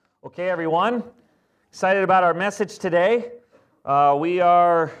Okay, everyone. Excited about our message today. We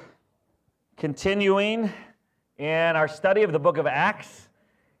are continuing in our study of the book of Acts.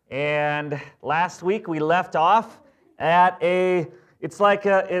 And last week we left off at it's like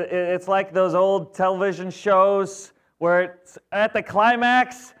those old television shows where it's at the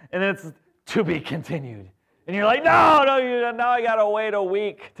climax and it's to be continued. And you're like, now I got to wait a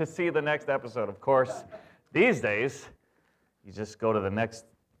week to see the next episode. Of course, these days, you just go to the next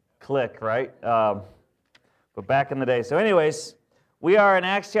click, right? But back in the day. So anyways, we are in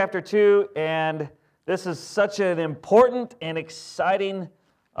Acts chapter 2, and this is such an important and exciting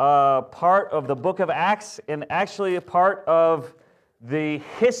part of the book of Acts, and actually a part of the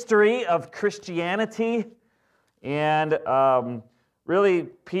history of Christianity. And really,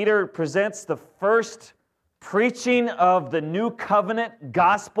 Peter presents the first preaching of the new covenant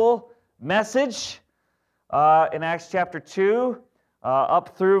gospel message in Acts chapter 2.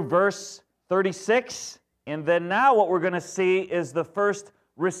 Up through verse 36. And then now what we're going to see is the first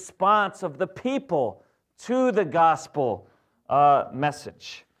response of the people to the gospel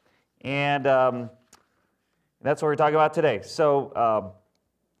message. And that's what we're talking about today. So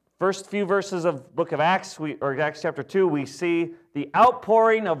first few verses of book of Acts, or Acts chapter 2, we see the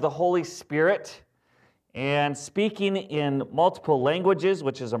outpouring of the Holy Spirit and speaking in multiple languages,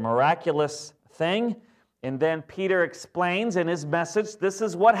 which is a miraculous thing. And then Peter explains in his message, this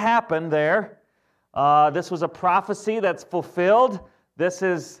is what happened there. This was a prophecy that's fulfilled. This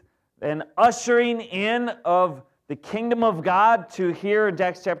is an ushering in of the kingdom of God to here in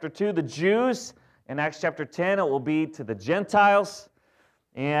Acts chapter 2, the Jews. In Acts chapter 10, it will be to the Gentiles.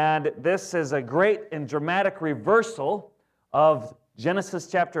 And this is a great and dramatic reversal of Genesis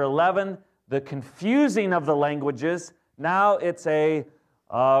chapter 11, the confusing of the languages. Now it's a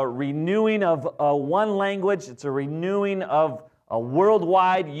renewing of one language. It's a renewing of a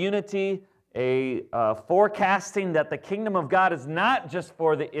worldwide unity, a forecasting that the kingdom of God is not just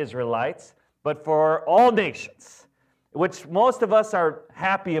for the Israelites, but for all nations, which most of us are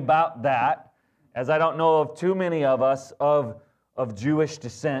happy about that, as I don't know of too many of us of Jewish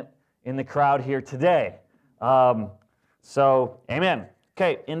descent in the crowd here today. So, amen.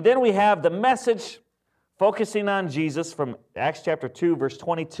 Okay, and then we have the message focusing on Jesus from Acts chapter 2, verse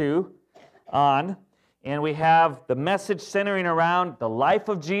 22 on. And we have the message centering around the life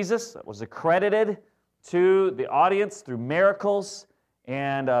of Jesus that was accredited to the audience through miracles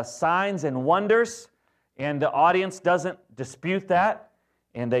and signs and wonders. And the audience doesn't dispute that.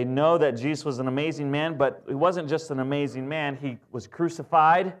 And they know that Jesus was an amazing man, but he wasn't just an amazing man. He was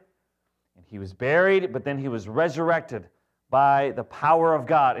crucified, and he was buried, but then he was resurrected by the power of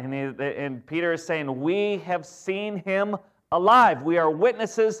God. And Peter is saying, we have seen him alive. We are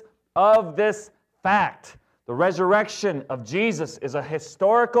witnesses of this fact. The resurrection of Jesus is a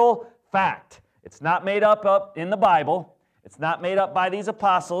historical fact. It's not made up in the Bible. It's not made up by these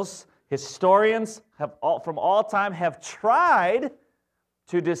apostles. Historians from all time have tried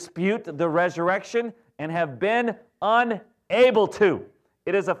to dispute the resurrection and have been unable to.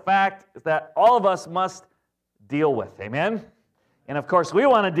 It is a fact that all of us must deal with. Amen? And of course, we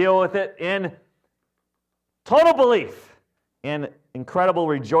want to deal with it in total belief, in incredible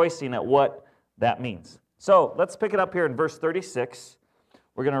rejoicing at what that means. So let's pick it up here in verse 36.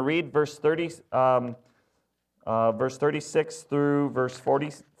 We're going to read verse 36 through verse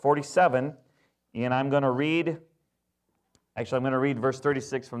 47. And I'm going to read verse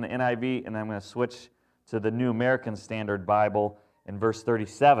 36 from the NIV, and I'm going to switch to the New American Standard Bible in verse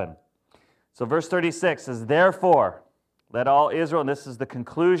 37. So verse 36 says, therefore, let all Israel, and this is the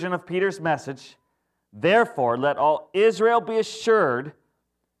conclusion of Peter's message, therefore, let all Israel be assured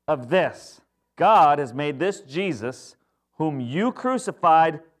of this. God has made this Jesus, whom you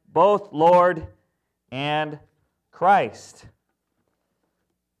crucified, both Lord and Christ.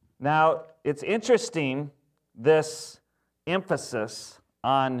 Now, it's interesting, this emphasis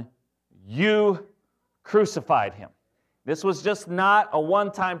on you crucified him. This was just not a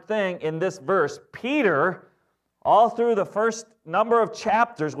one-time thing in this verse. Peter, all through the first number of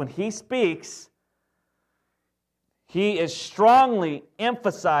chapters, when he speaks, he is strongly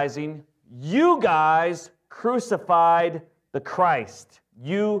emphasizing, you guys crucified the Christ.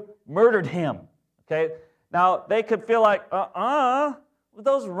 You murdered him. Okay? Now, they could feel like,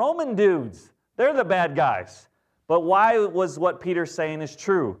 those Roman dudes, they're the bad guys. But why was what Peter's saying is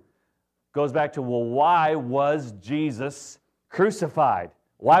true? Goes back to, well, why was Jesus crucified?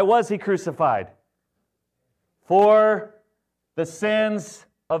 Why was he crucified? For the sins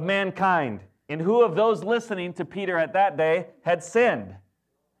of mankind. And who of those listening to Peter at that day had sinned?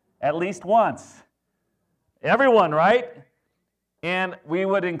 At least once. Everyone, right? And we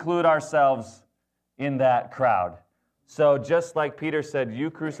would include ourselves in that crowd. So just like Peter said, you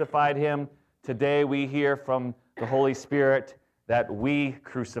crucified him, today we hear from the Holy Spirit that we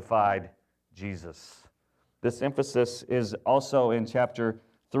crucified Jesus. This emphasis is also in chapter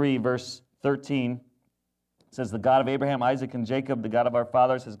 3, verse 13. It says, the God of Abraham, Isaac, and Jacob, the God of our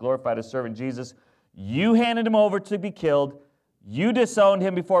fathers, has glorified his servant Jesus. You handed him over to be killed. You disowned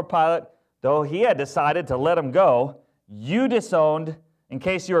him before Pilate, though he had decided to let him go. You disowned, in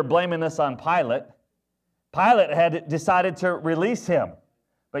case you were blaming this on Pilate, Pilate had decided to release him.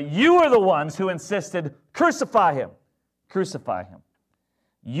 But you were the ones who insisted, crucify him. Crucify him.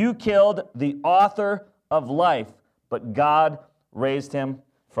 You killed the author of life, but God raised him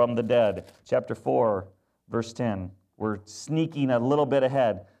from the dead. Chapter 4, verse 10. We're sneaking a little bit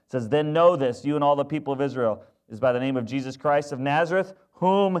ahead. It says, then know this, you and all the people of Israel, is by the name of Jesus Christ of Nazareth,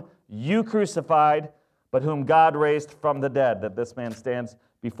 whom you crucified, but whom God raised from the dead, that this man stands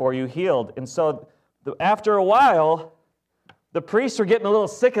before you healed. And so after a while, the priests are getting a little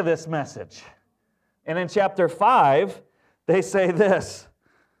sick of this message. And in chapter 5, they say this.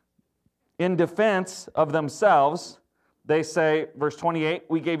 In defense of themselves, they say, verse 28,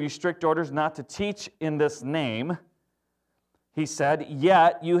 we gave you strict orders not to teach in this name. He said,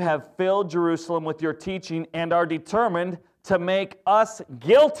 yet you have filled Jerusalem with your teaching and are determined to make us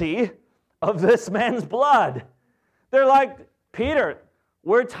guilty of this man's blood. They're like, Peter,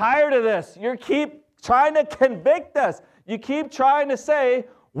 we're tired of this. You keep trying to convict us. You keep trying to say,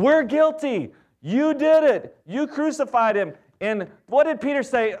 we're guilty. You did it. You crucified him. And what did Peter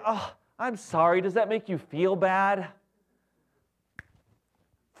say? Oh, I'm sorry. Does that make you feel bad?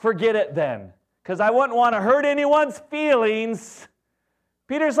 Forget it then, because I wouldn't want to hurt anyone's feelings.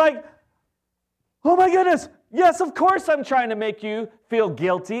 Peter's like, oh my goodness, yes, of course I'm trying to make you feel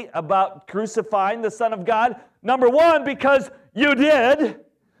guilty about crucifying the Son of God. Number one, because you did.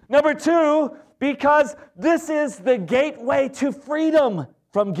 Number two, because this is the gateway to freedom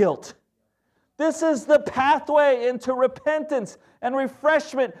from guilt. This is the pathway into repentance and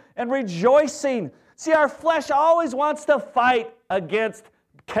refreshment and rejoicing. See, our flesh always wants to fight against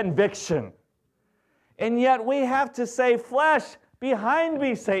conviction. And yet we have to say, flesh, behind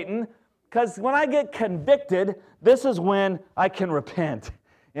me, Satan, because when I get convicted, this is when I can repent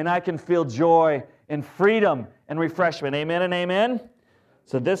and I can feel joy and freedom and refreshment. Amen and amen?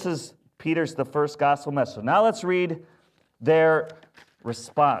 So this is Peter's, the first gospel message. Now let's read their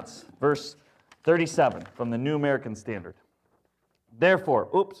response. Verse 37 from the New American Standard. Therefore,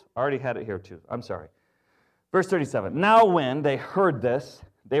 I already had it here too. I'm sorry. Verse 37. Now when they heard this,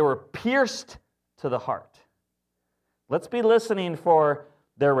 they were pierced to the heart. Let's be listening for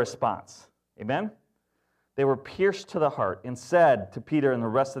their response. Amen? They were pierced to the heart and said to Peter and the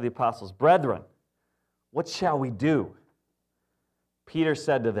rest of the apostles, brethren, what shall we do? Peter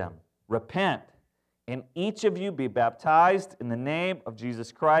said to them, repent, and each of you be baptized in the name of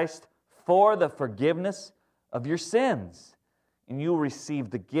Jesus Christ for the forgiveness of your sins, and you will receive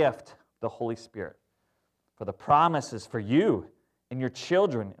the gift of the Holy Spirit. For the promise is for you and your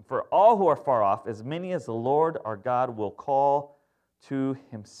children, and for all who are far off, as many as the Lord our God will call to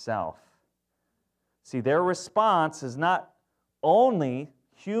himself. See, their response is not only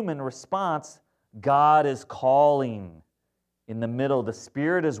human response. God is calling in the middle. The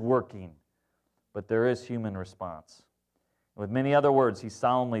Spirit is working, but there is human response. With many other words, he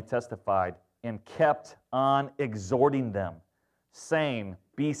solemnly testified and kept on exhorting them, saying,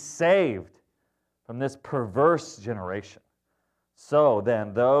 be saved from this perverse generation. So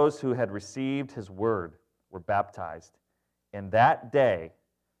then those who had received his word were baptized, and that day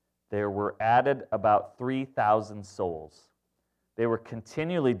there were added about 3,000 souls. They were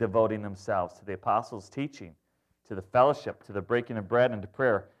continually devoting themselves to the apostles' teaching, to the fellowship, to the breaking of bread, and to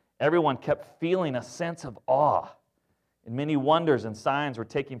prayer. Everyone kept feeling a sense of awe, and many wonders and signs were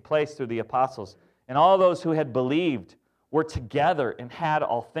taking place through the apostles. And all those who had believed were together and had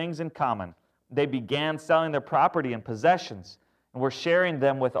all things in common. They began selling their property and possessions and were sharing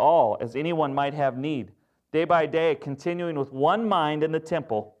them with all, as anyone might have need. Day by day, continuing with one mind in the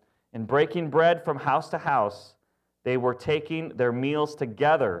temple and breaking bread from house to house, they were taking their meals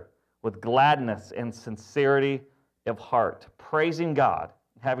together with gladness and sincerity of heart, praising God,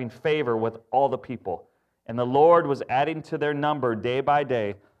 having favor with all the people. And the Lord was adding to their number day by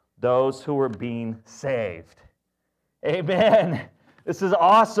day those who were being saved. Amen. This is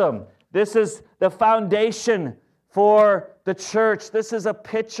awesome. This is the foundation for the church. This is a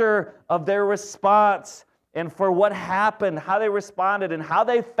picture of their response and for what happened, how they responded, and how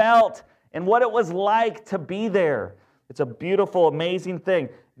they felt, and what it was like to be there. It's a beautiful, amazing thing.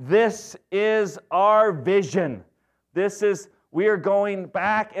 This is our vision. This is we are going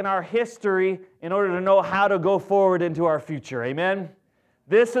back in our history in order to know how to go forward into our future. Amen?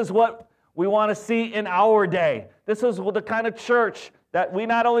 This is what we want to see in our day. This is the kind of church that we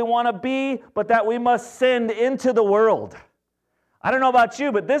not only want to be, but that we must send into the world. I don't know about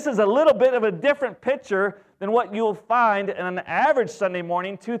you, but this is a little bit of a different picture than what you'll find in an average Sunday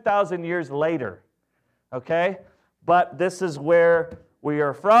morning 2,000 years later. Okay? But this is where we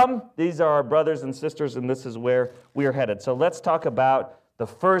are from. These are our brothers and sisters, and this is where we are headed. So let's talk about the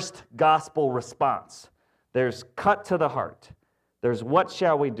first gospel response. There's cut to the heart. There's what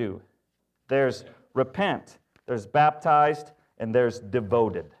shall we do? There's repent. There's baptized. And there's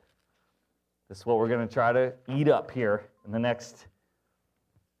devoted. This is what we're going to try to eat up here in the next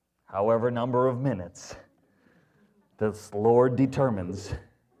however number of minutes. This Lord determines.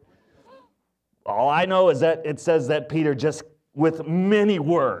 All I know is that it says that Peter just, with many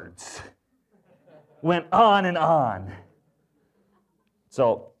words, went on and on.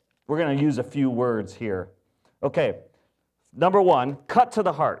 So we're going to use a few words here. Okay, number one, cut to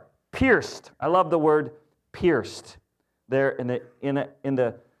the heart. Pierced. I love the word pierced. There in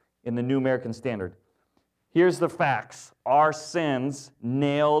the New American Standard. Here's the facts. Our sins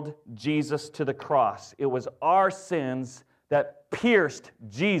nailed Jesus to the cross. It was our sins that pierced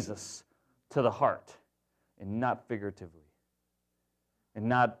Jesus to the heart, and not figuratively, and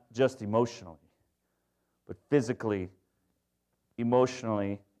not just emotionally, but physically,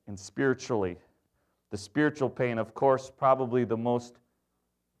 emotionally, and spiritually. The spiritual pain, of course, probably the most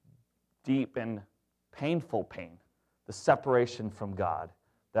deep and painful pain. The separation from God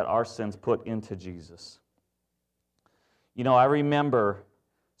that our sins put into Jesus. You know, I remember,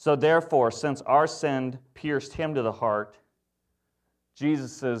 so therefore, since our sin pierced him to the heart,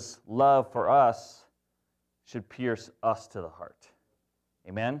 Jesus' love for us should pierce us to the heart.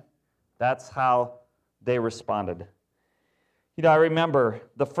 Amen? That's how they responded. You know, I remember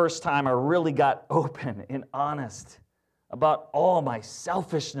the first time I really got open and honest about all my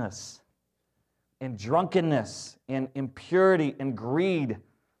selfishness and drunkenness, and impurity, and greed,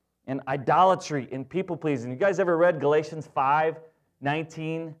 and idolatry, and people-pleasing. You guys ever read Galatians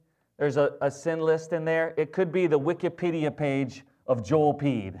 5:19? There's a sin list in there. It could be the Wikipedia page of Joel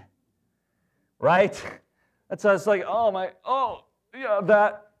Peed. Right? That's how it's like,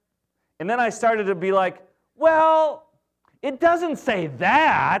 that. And then I started to be like, well, it doesn't say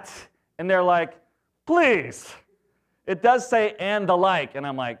that. And they're like, please. It does say and the like. And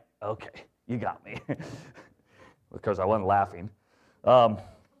I'm like, okay. You got me. Because I wasn't laughing.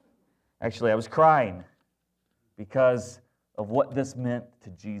 Actually, I was crying because of what this meant to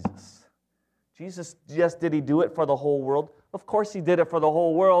Jesus. Jesus, just did he do it for the whole world? Of course he did it for the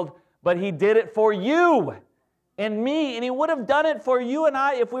whole world, but he did it for you and me, and he would have done it for you and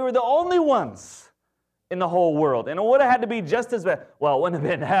I if we were the only ones in the whole world. And it would have had to be just as bad. Well, it wouldn't have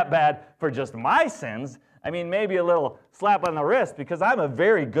been that bad for just my sins. I mean, maybe a little slap on the wrist because I'm a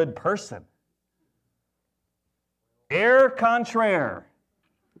very good person. Error contraire,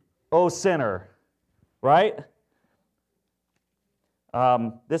 O sinner, right?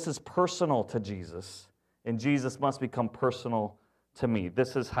 This is personal to Jesus, and Jesus must become personal to me.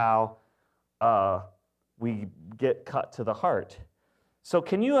 This is how we get cut to the heart. So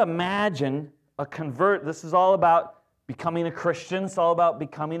can you imagine a convert? This is all about becoming a Christian. It's all about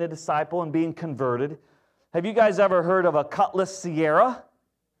becoming a disciple and being converted. Have you guys ever heard of a Cutlass Sierra?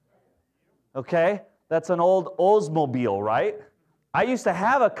 Okay. That's an old Oldsmobile, right? I used to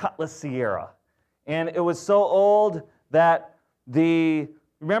have a Cutlass Sierra, and it was so old that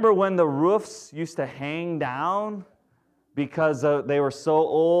remember when the roofs used to hang down because they were so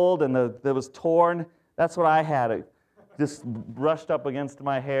old and it was torn? That's what I had. It just brushed up against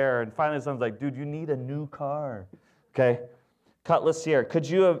my hair, and finally someone's like, dude, you need a new car. Okay? Cutlass Sierra. Could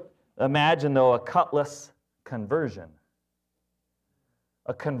you imagine, though, a Cutlass conversion?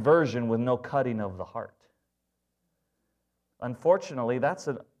 A conversion with no cutting of the heart. Unfortunately, that's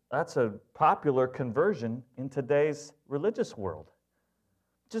a popular conversion in today's religious world.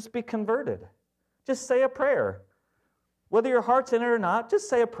 Just be converted. Just say a prayer. Whether your heart's in it or not, just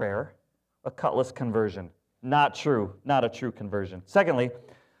say a prayer. A Cutlass conversion. Not true. Not a true conversion. Secondly,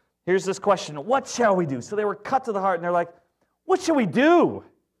 here's this question. What shall we do? So they were cut to the heart, and they're like, what should we do?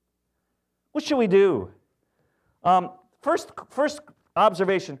 What should we do? First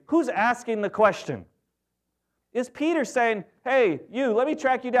observation, who's asking the question? Is Peter saying, hey, you, let me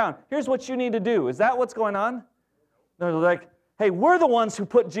track you down. Here's what you need to do. Is that what's going on? They're like, hey, we're the ones who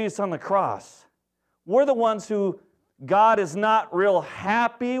put Jesus on the cross. We're the ones who God is not real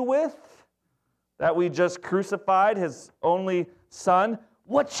happy with, that we just crucified his only son.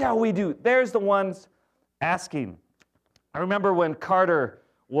 What shall we do? There's the ones asking. I remember when Carter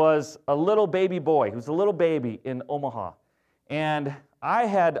was a little baby boy. He was a little baby in Omaha. And I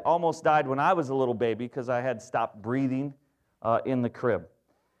had almost died when I was a little baby because I had stopped breathing in the crib.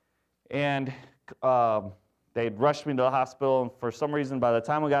 And they'd rushed me to the hospital, and for some reason, by the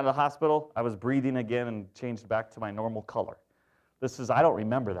time we got to the hospital, I was breathing again and changed back to my normal color. I don't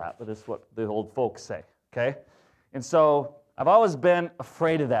remember that, but this is what the old folks say, okay? And so I've always been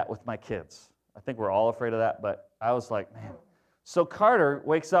afraid of that with my kids. I think we're all afraid of that, but I was like, man. So Carter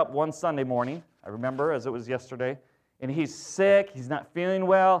wakes up one Sunday morning, I remember as it was yesterday, and he's sick, he's not feeling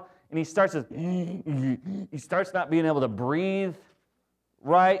well, and he starts not being able to breathe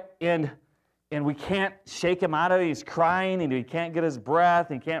right, and we can't shake him out of it. He's crying, and he can't get his breath,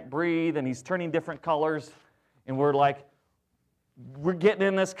 and he can't breathe, and he's turning different colors, and we're getting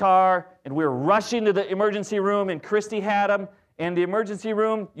in this car, and we're rushing to the emergency room, and Christy had him, and the emergency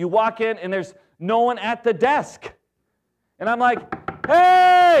room, you walk in, and there's no one at the desk. And I'm like,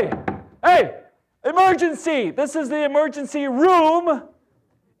 hey, emergency! This is the emergency room,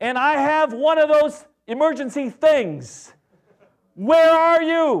 and I have one of those emergency things. Where are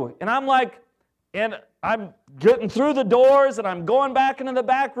you? And I'm like, and I'm getting through the doors, and I'm going back into the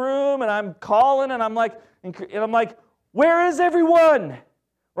back room, and I'm calling, and I'm like, where is everyone?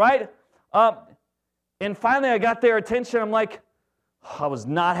 Right? And finally I got their attention. I'm like, I was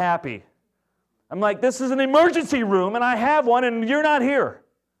not happy. I'm like, this is an emergency room, and I have one, and you're not here.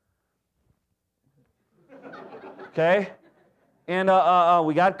 Okay? And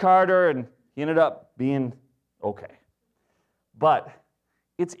we got Carter, and he ended up being okay. But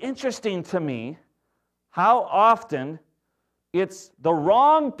it's interesting to me how often it's the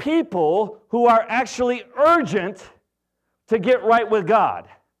wrong people who are actually urgent to get right with God.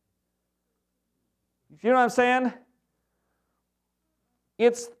 You know what I'm saying?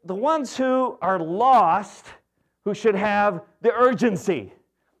 It's the ones who are lost who should have the urgency.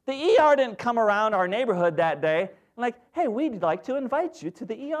 The ER didn't come around our neighborhood that day and like, hey, we'd like to invite you to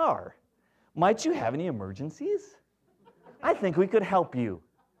the ER. Might you have any emergencies? I think we could help you.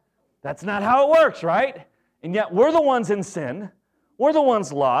 That's not how it works, right? And yet we're the ones in sin. We're the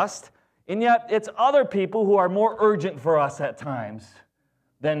ones lost. And yet it's other people who are more urgent for us at times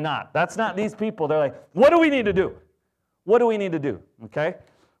than not. That's not these people. They're like, what do we need to do? What do we need to do? Okay?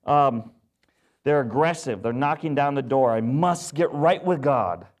 They're aggressive. They're knocking down the door. I must get right with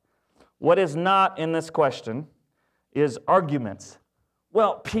God. What is not in this question is arguments.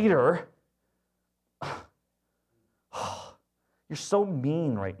 Well, Peter, you're so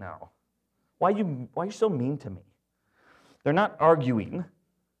mean right now. Why are you so mean to me? They're not arguing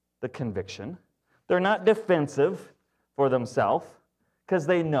the conviction. They're not defensive for themselves because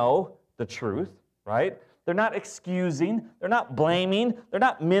they know the truth, right? They're not excusing. They're not blaming. They're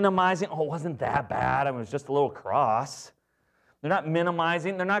not minimizing. Oh, it wasn't that bad. I was just a little cross. They're not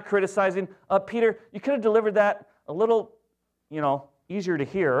minimizing. They're not criticizing. Peter, you could have delivered that a little, easier to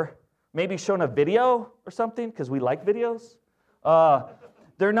hear. Maybe shown a video or something because we like videos.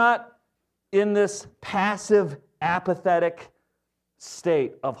 They're not in this passive, apathetic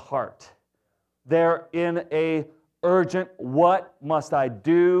state of heart. They're in a urgent, what must I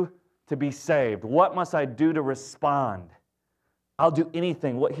do to be saved? What must I do to respond? I'll do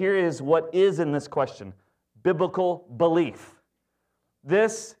anything. Here is what is in this question. Biblical belief.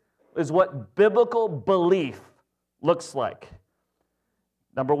 This is what biblical belief looks like.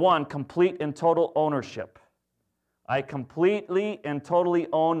 Number one, complete and total ownership. I completely and totally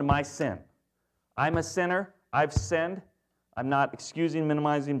own my sin. I'm a sinner. I've sinned. I'm not excusing,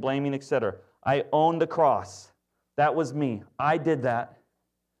 minimizing, blaming, etc. I own the cross. That was me. I did that.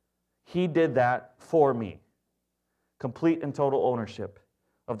 He did that for me. Complete and total ownership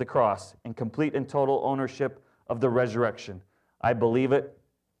of the cross and complete and total ownership of the resurrection. I believe it.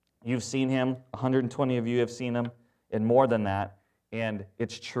 You've seen him. 120 of you have seen him, and more than that, and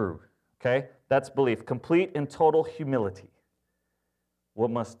it's true. Okay? That's belief. Complete and total humility. What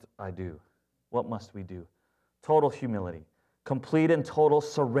must I do? What must we do? Total humility. Complete and total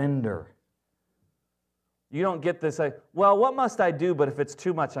surrender. You don't get this, well, what must I do, but if it's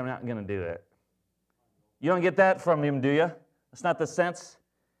too much, I'm not going to do it. You don't get that from him, do you? That's not the sense.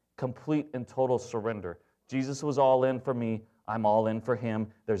 Complete and total surrender. Jesus was all in for me. I'm all in for him.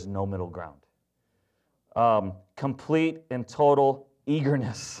 There's no middle ground. Complete and total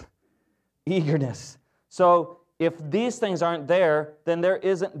eagerness. Eagerness. So if these things aren't there, then there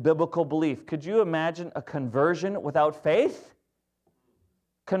isn't biblical belief. Could you imagine a conversion without faith?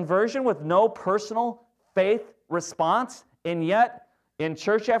 Conversion with no personal faith response, and yet in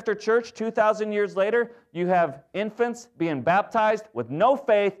church after church, 2,000 years later, you have infants being baptized with no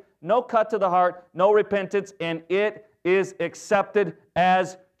faith, no cut to the heart, no repentance, and it is accepted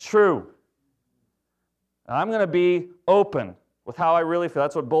as true. And I'm going to be open with how I really feel.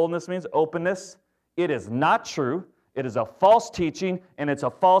 That's what boldness means, openness. It is not true. It is a false teaching, and it's a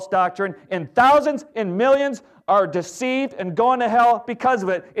false doctrine, and thousands and millions are deceived and going to hell because of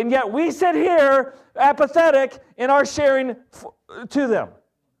it. And yet we sit here apathetic in our sharing to them.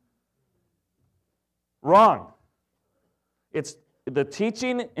 Wrong. It's the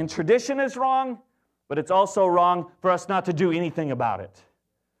teaching and tradition is wrong, but it's also wrong for us not to do anything about it.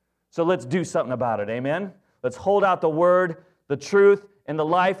 So let's do something about it, amen? Let's hold out the word, the truth, and the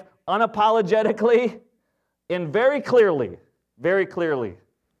life unapologetically and very clearly,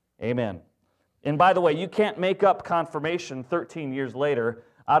 amen. And by the way, you can't make up confirmation 13 years later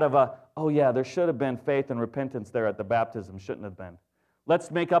out of there should have been faith and repentance there at the baptism, shouldn't have been.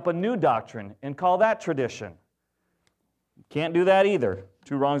 Let's make up a new doctrine and call that tradition. Can't do that either.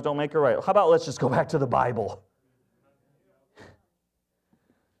 Two wrongs don't make a right. How about let's just go back to the Bible?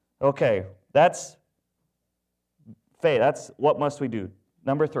 Okay, that's faith. That's what must we do.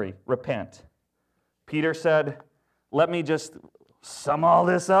 Number 3, repent. Peter said, let me just sum all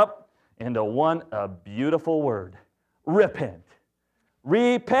this up into a beautiful word. Repent.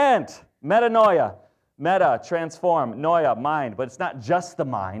 Repent. Metanoia. Meta, transform. Noia, mind. But it's not just the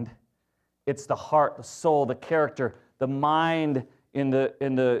mind. It's the heart, the soul, the character. The mind in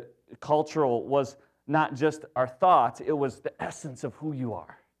the cultural was not just our thoughts. It was the essence of who you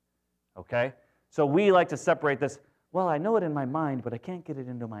are. Okay? So we like to separate this. Well, I know it in my mind, but I can't get it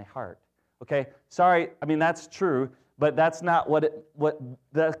into my heart. Okay? Sorry, that's true, but that's not what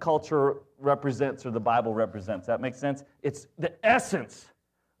the culture represents or the Bible represents. That makes sense? It's the essence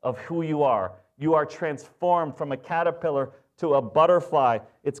of who you are. You are transformed from a caterpillar to a butterfly.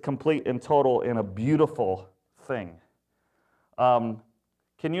 It's complete and total and a beautiful thing.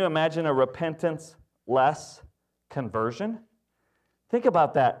 Can you imagine a repentance-less conversion? Think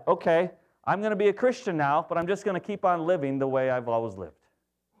about that. Okay, I'm going to be a Christian now, but I'm just going to keep on living the way I've always lived.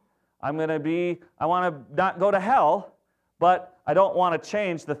 I want to not go to hell, but I don't want to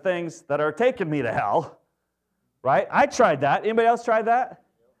change the things that are taking me to hell. Right? I tried that. Anybody else tried that?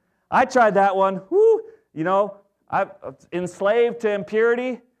 I tried that one. Woo! I'm enslaved to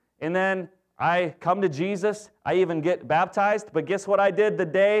impurity, and then I come to Jesus. I even get baptized. But guess what I did the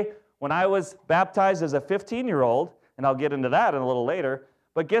day when I was baptized as a 15-year-old? And I'll get into that in a little later.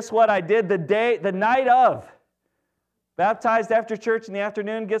 But guess what I did the night of? Baptized after church in the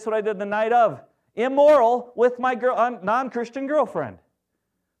afternoon. Guess what I did the night of? Immoral with my non-Christian girlfriend.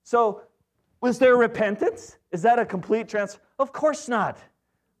 So, was there repentance? Is that a complete transfer? Of course not.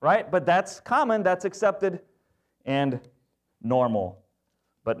 Right? But that's common, that's accepted, and normal.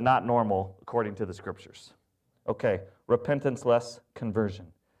 But not normal according to the Scriptures. Okay, repentance less conversion.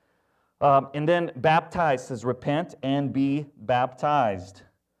 And then baptized says repent and be baptized.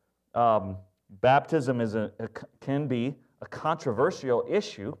 Baptism can be a controversial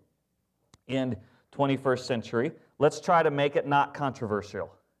issue in 21st century. Let's try to make it not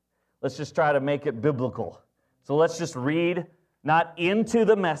controversial. Let's just try to make it biblical. So let's just read not into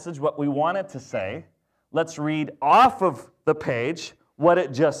the message what we want it to say. Let's read off of the page what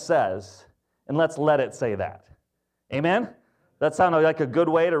it just says, and let's let it say that. Amen? That sound like a good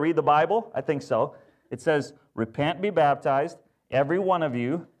way to read the Bible? I think so. It says, repent, be baptized, every one of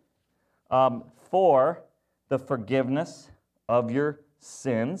you, for the forgiveness of your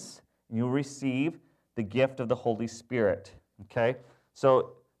sins. You'll receive the gift of the Holy Spirit. Okay?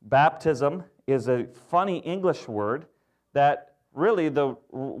 So baptism is a funny English word that really the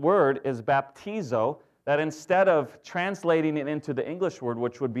word is baptizo, that instead of translating it into the English word,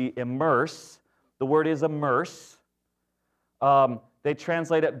 which would be immerse, the word is immerse. They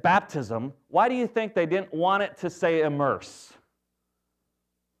translate it baptism. Why do you think they didn't want it to say immerse?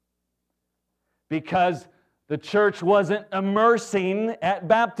 Because the church wasn't immersing at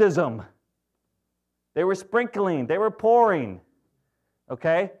baptism. They were sprinkling. They were pouring.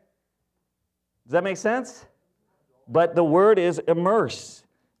 Okay? Does that make sense? But the word is immerse.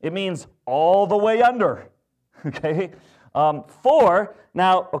 It means all the way under. Okay?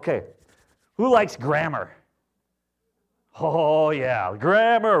 Who likes grammar? Oh, yeah,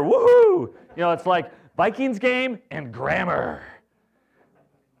 grammar, woohoo! It's like Vikings game and grammar.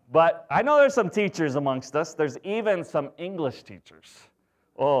 But I know there's some teachers amongst us. There's even some English teachers.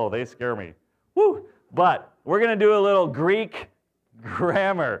 Oh, they scare me. Woo! But we're going to do a little Greek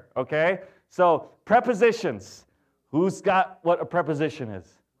grammar, okay? So, prepositions. Who's got what a preposition is?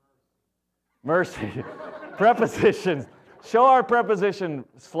 Mercy. Prepositions. Show our preposition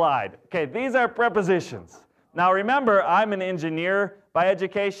slide. Okay, these are prepositions. Now remember, I'm an engineer by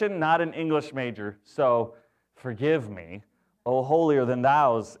education, not an English major. So Forgive me, O holier than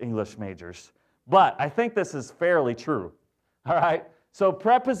thou's English majors. But I think this is fairly true. All right? So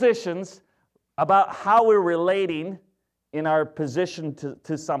prepositions about how we're relating in our position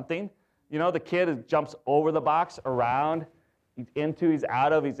to something. You know, the kid jumps over the box, around, he's into, he's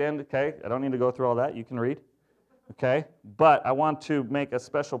out of, he's in. Okay, I don't need to go through all that. You can read. Okay? But I want to make a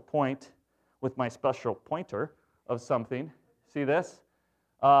special point with my special pointer of something. See this?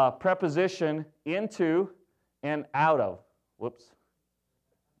 Preposition into and out of. Whoops.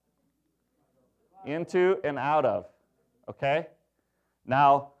 Into and out of. Okay?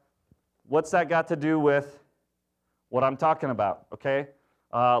 Now, what's that got to do with what I'm talking about? Okay?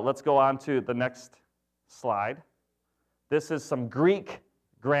 Let's go on to the next slide. This is some Greek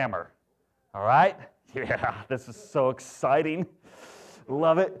grammar. All right? Yeah, this is so exciting.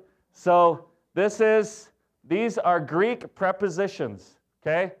 Love it. So these are Greek prepositions.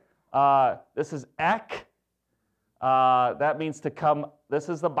 Okay? This is ek. That means to come. This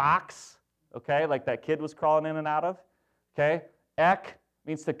is the box. Okay? Like that kid was crawling in and out of. Okay? Ek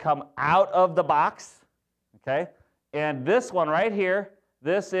means to come out of the box. Okay? And this one right here,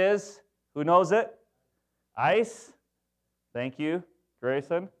 this is, who knows it? Ice. Thank you,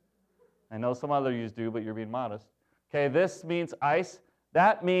 Grayson. I know some other yous do, but you're being modest. Okay, this means ice.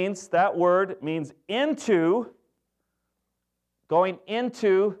 That word means into, going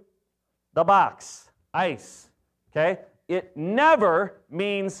into the box, ice. Okay? It never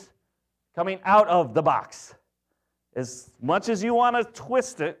means coming out of the box. As much as you want to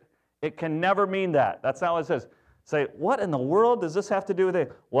twist it, it can never mean that. That's not what it says. Say, what in the world does this have to do with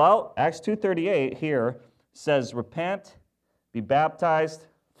it? Well, Acts 2:38 here says, repent, be baptized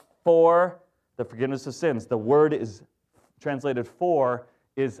for the forgiveness of sins. The word is translated for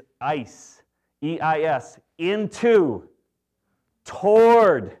is eis, E-I-S, into,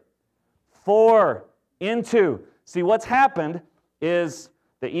 toward, for, into. See, what's happened is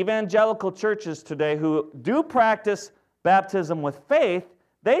the evangelical churches today who do practice baptism with faith,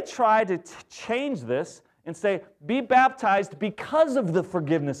 they try to change this and say, be baptized because of the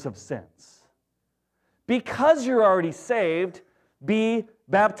forgiveness of sins. Because you're already saved, be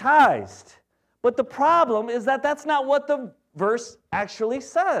baptized. But the problem is that that's not what the verse actually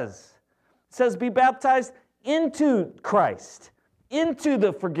says. It says, be baptized into Christ, into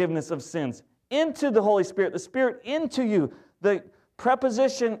the forgiveness of sins, into the Holy Spirit, the Spirit into you. The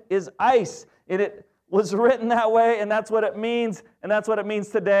preposition is eis, and it was written that way, and that's what it means, and that's what it means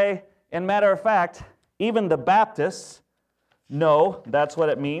today. And matter of fact, even the Baptists know that's what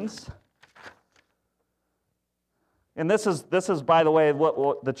it means. And this is, by the way,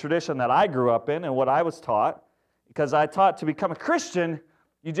 what the tradition that I grew up in and what I was taught, because I taught to become a Christian,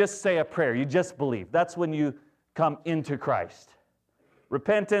 you just say a prayer, you just believe. That's when you come into Christ.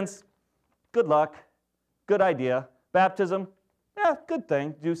 Repentance, good luck, good idea. Baptism, yeah, good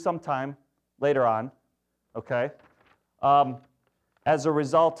thing, do sometime later on, okay? As a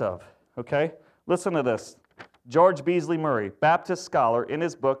result of, okay? Listen to this. George Beasley Murray, Baptist scholar, in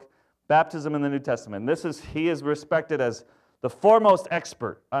his book, Baptism in the New Testament. He is respected as the foremost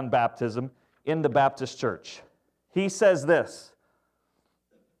expert on baptism in the Baptist church. He says this,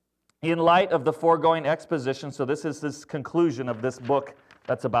 in light of the foregoing exposition, so this is this conclusion of this book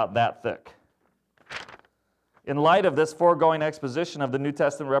that's about that thick. In light of this foregoing exposition of the New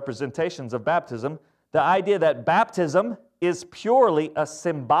Testament representations of baptism, the idea that baptism is purely a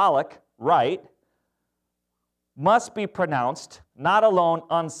symbolic rite must be pronounced not alone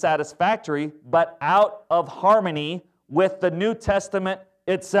unsatisfactory, but out of harmony with the New Testament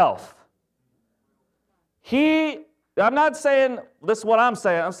itself. I'm not saying this is what I'm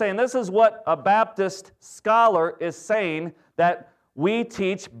saying. I'm saying this is what a Baptist scholar is saying, that we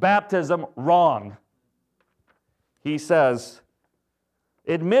teach baptism wrong. He says,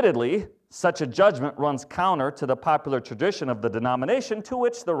 admittedly, such a judgment runs counter to the popular tradition of the denomination to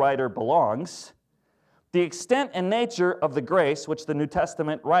which the writer belongs. The extent and nature of the grace which the New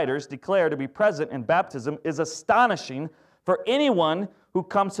Testament writers declare to be present in baptism is astonishing for anyone who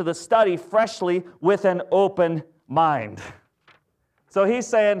comes to the study freshly with an open mind. So he's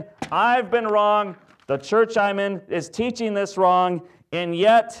saying, I've been wrong, the church I'm in is teaching this wrong, and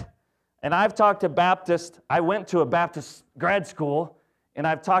yet, and I've talked to Baptists, I went to a Baptist grad school, and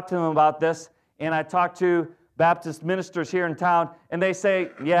I've talked to them about this, and I talked to Baptist ministers here in town, and they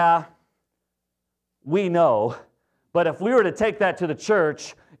say, yeah, we know, but if we were to take that to the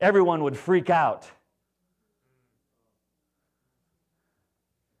church, everyone would freak out.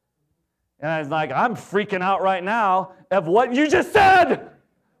 And I was like, I'm freaking out right now of what you just said.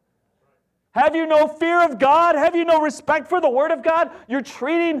 Have you no fear of God? Have you no respect for the Word of God? You're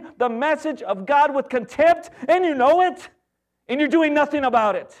treating the message of God with contempt, and you know it, and you're doing nothing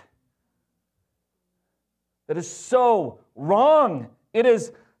about it. That is so wrong. It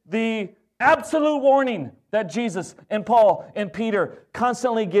is the absolute warning that Jesus and Paul and Peter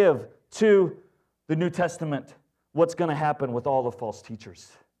constantly give to the New Testament. What's going to happen with all the false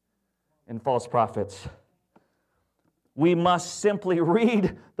teachers and false prophets? We must simply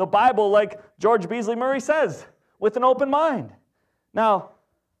read the Bible like George Beasley Murray says, with an open mind. Now,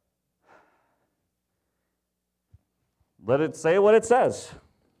 let it say what it says.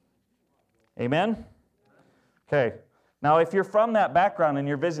 Amen? Okay. Now, if you're from that background and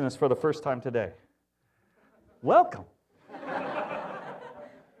you're visiting us for the first time today, welcome.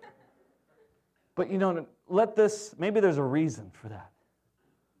 But maybe there's a reason for that.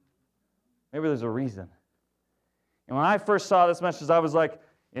 Maybe there's a reason. And when I first saw this message, I was like,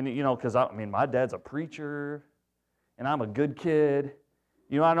 because my dad's a preacher, and I'm a good kid.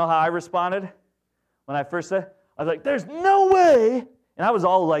 You want to know how I responded? When I first said, I was like, there's no way, and I was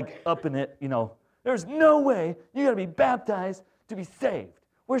all like up in it, there's no way you got to be baptized to be saved.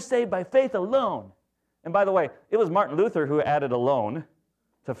 We're saved by faith alone. And by the way, it was Martin Luther who added alone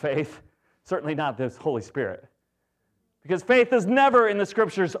to faith, certainly not the Holy Spirit. Because faith is never in the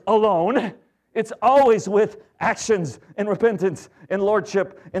Scriptures alone. It's always with actions and repentance and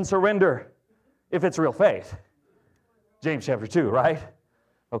lordship and surrender, if it's real faith. James chapter 2, right?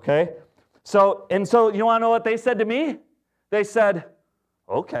 Okay? So you want to know what they said to me? They said,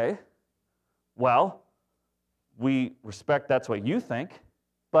 okay, well, we respect that's what you think,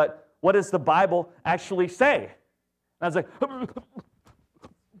 but what does the Bible actually say? And I was like,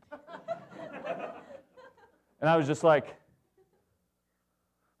 and I was just like,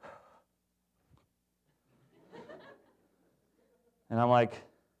 and I'm like,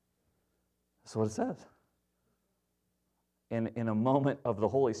 that's what it says. And in a moment of the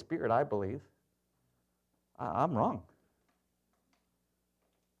Holy Spirit, I believe, I'm wrong.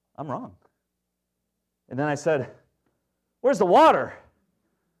 I'm wrong. And then I said, where's the water?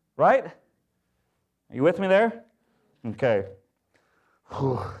 Right? Are you with me there? Okay.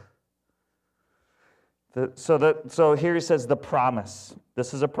 So here he says the promise.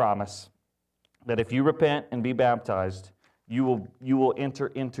 This is a promise that if you repent and be baptized, you will enter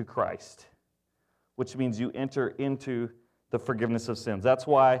into Christ, which means you enter into the forgiveness of sins. That's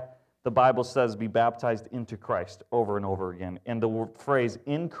why the Bible says be baptized into Christ over and over again. And the phrase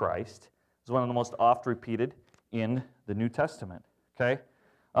in Christ is one of the most oft repeated in the New Testament. Okay?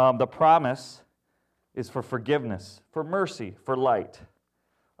 The promise is for forgiveness, for mercy, for light.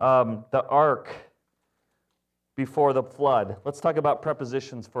 The ark before the flood. Let's talk about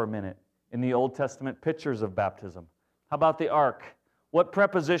prepositions for a minute. In the Old Testament, pictures of baptism. How about the ark? What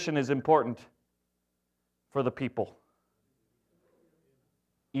preposition is important for the people?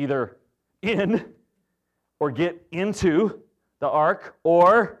 Either in or get into the ark,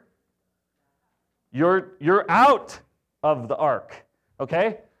 or you're out of the ark.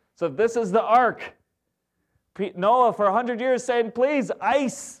 Okay? So this is the ark. Noah for 100 years saying, please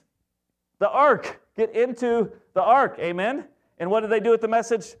ice the ark. Get into the ark. Amen? And what did they do with the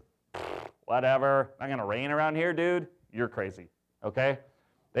message? Whatever. Not going to rain around here, dude. You're crazy. Okay?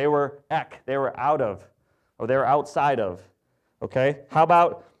 They were out of, or they were outside of. Okay? How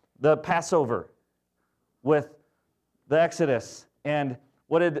about the Passover with the Exodus? And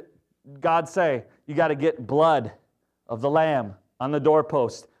what did God say? You got to get blood of the lamb on the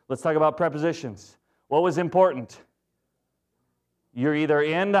doorpost. Let's talk about prepositions. What was important? You're either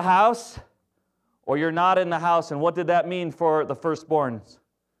in the house or you're not in the house. And what did that mean for the firstborns?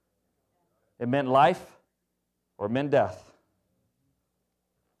 It meant life or it meant death.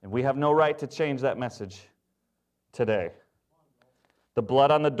 And we have no right to change that message today. The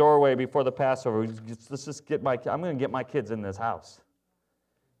blood on the doorway before the Passover. Let's just I'm going to get my kids in this house.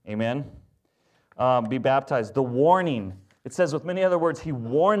 Amen. Be baptized. The warning. It says with many other words, he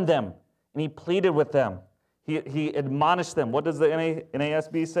warned them and he pleaded with them. He admonished them. What does the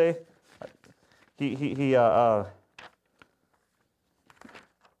NASB say? It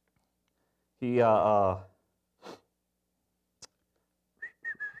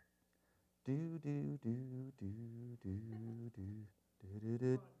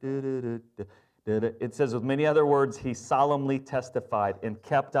says, with many other words, he solemnly testified and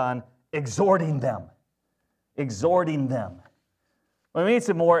kept on exhorting them. Exhorting them. We need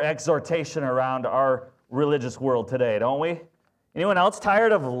some more exhortation around our religious world today, don't we? Anyone else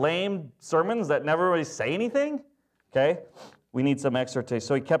tired of lame sermons that never really say anything? Okay? We need some exhortation.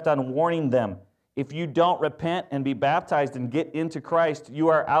 So he kept on warning them If you don't repent and be baptized and get into Christ, you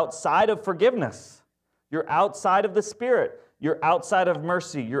are outside of forgiveness. You're outside of the Spirit. You're outside of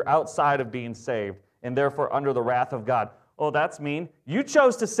mercy. You're outside of being saved, and therefore under the wrath of God. Oh, that's mean. You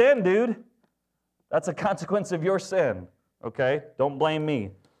chose to sin, dude. That's a consequence of your sin, okay? Don't blame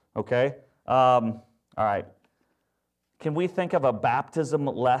me, okay? All right. Can we think of a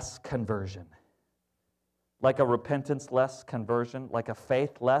baptism-less conversion? Like a repentance-less conversion? Like a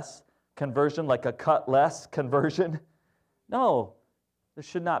faith-less conversion? Like a cut-less conversion? No, it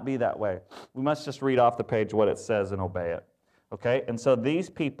should not be that way. We must just read off the page what it says and obey it, okay? And so these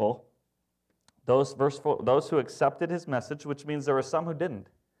people, those who accepted his message, which means there were some who didn't.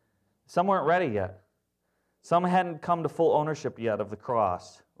 Some weren't ready yet. Some hadn't come to full ownership yet of the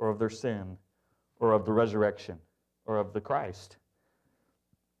cross or of their sin or of the resurrection or of the Christ.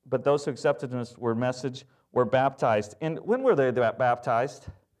 But those who accepted his message were baptized. And when were they baptized?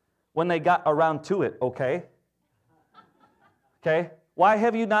 When they got around to it, okay? Okay? Why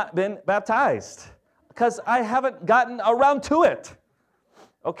have you not been baptized? Because I haven't gotten around to it.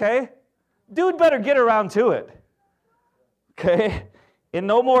 Okay? Dude better get around to it. Okay? And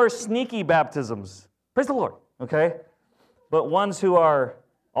no more sneaky baptisms. Praise the Lord. Okay? But ones who are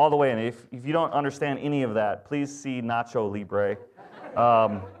all the way in. If you don't understand any of that, please see Nacho Libre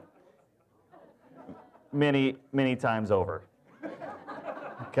many times over.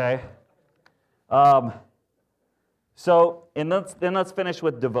 Okay? Then let's finish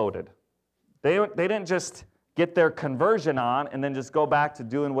with devoted. They didn't just get their conversion on and then just go back to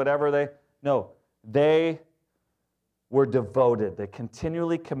doing whatever they were devoted. They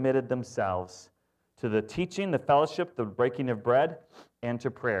continually committed themselves to the teaching, the fellowship, the breaking of bread, and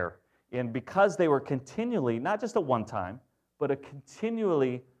to prayer. And because they were continually, not just a one time, but a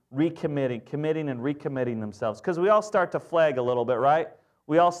continually committing and recommitting themselves. Because we all start to flag a little bit, right?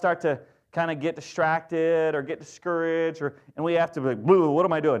 We all start to kind of get distracted or get discouraged, and we have to be like, "Boo, what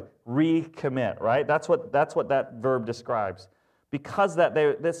am I doing?" Recommit, right? That's what that verb describes. Because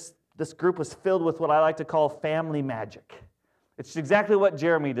this group was filled with what I like to call family magic. It's exactly what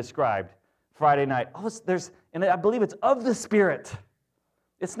Jeremy described Friday night. And I believe it's of the Spirit.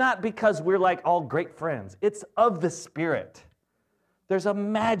 It's not because we're like all great friends. It's of the Spirit. There's a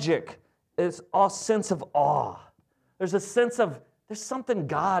magic. There's a sense of awe. There's a sense of there's something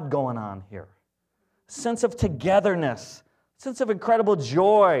God going on here. A sense of togetherness, a sense of incredible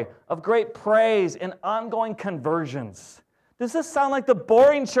joy, of great praise, and ongoing conversions. Does this sound like the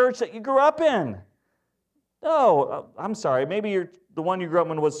boring church that you grew up in? No, I'm sorry. Maybe the one you grew up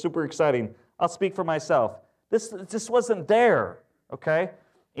in was super exciting. I'll speak for myself. This just wasn't there, okay?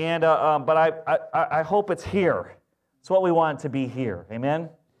 And but I hope it's here. It's what we want it to be here. Amen?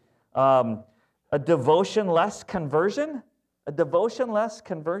 A devotion-less conversion? A devotion-less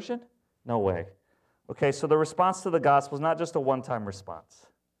conversion? No way. Okay, so the response to the gospel is not just a one-time response,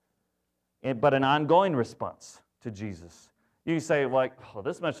 but an ongoing response to Jesus. You say, like, oh,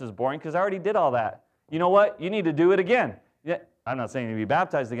 this message is boring because I already did all that. You know what? You need to do it again. Yeah, I'm not saying you be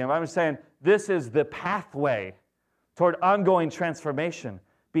baptized again, but I'm saying this is the pathway toward ongoing transformation,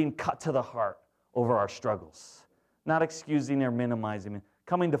 being cut to the heart over our struggles, not excusing or minimizing it,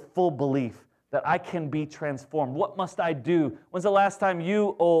 coming to full belief that I can be transformed. What must I do? When's the last time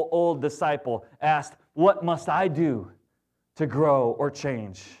you, old disciple, asked, what must I do to grow or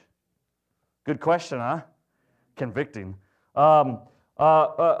change? Good question, huh? Convicting.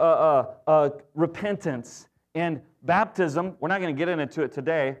 Repentance and baptism, we're not going to get into it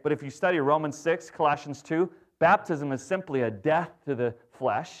today, but if you study Romans 6, Colossians 2, baptism is simply a death to the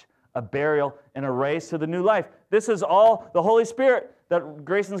flesh, a burial, and a raise to the new life. This is all the Holy Spirit that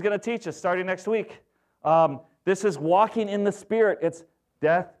Grayson's going to teach us starting next week. This is walking in the Spirit. It's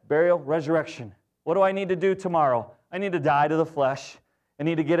death, burial, resurrection. What do I need to do tomorrow? I need to die to the flesh. I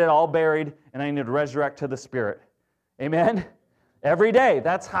need to get it all buried, and I need to resurrect to the Spirit. Amen? Every day.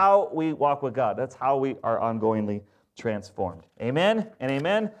 That's how we walk with God. That's how we are ongoingly transformed. Amen and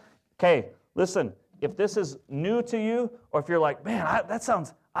amen? Okay, listen. If this is new to you, or if you're like, man,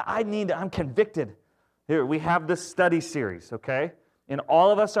 I'm convicted. Here, we have this study series, okay? And all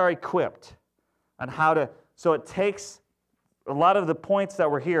of us are equipped on how to, so it takes a lot of the points that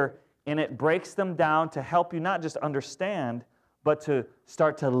were here, and it breaks them down to help you not just understand, but to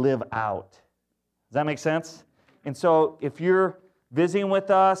start to live out. Does that make sense? And so if you're visiting with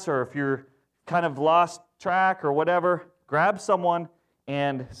us, or if you're kind of lost track or whatever, grab someone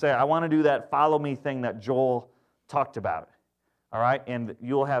and say, I want to do that follow me thing that Joel talked about. All right? And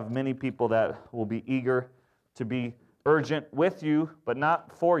you'll have many people that will be eager to be urgent with you, but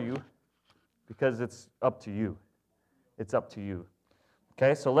not for you, because it's up to you. It's up to you.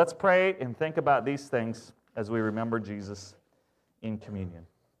 Okay, so let's pray and think about these things as we remember Jesus in communion.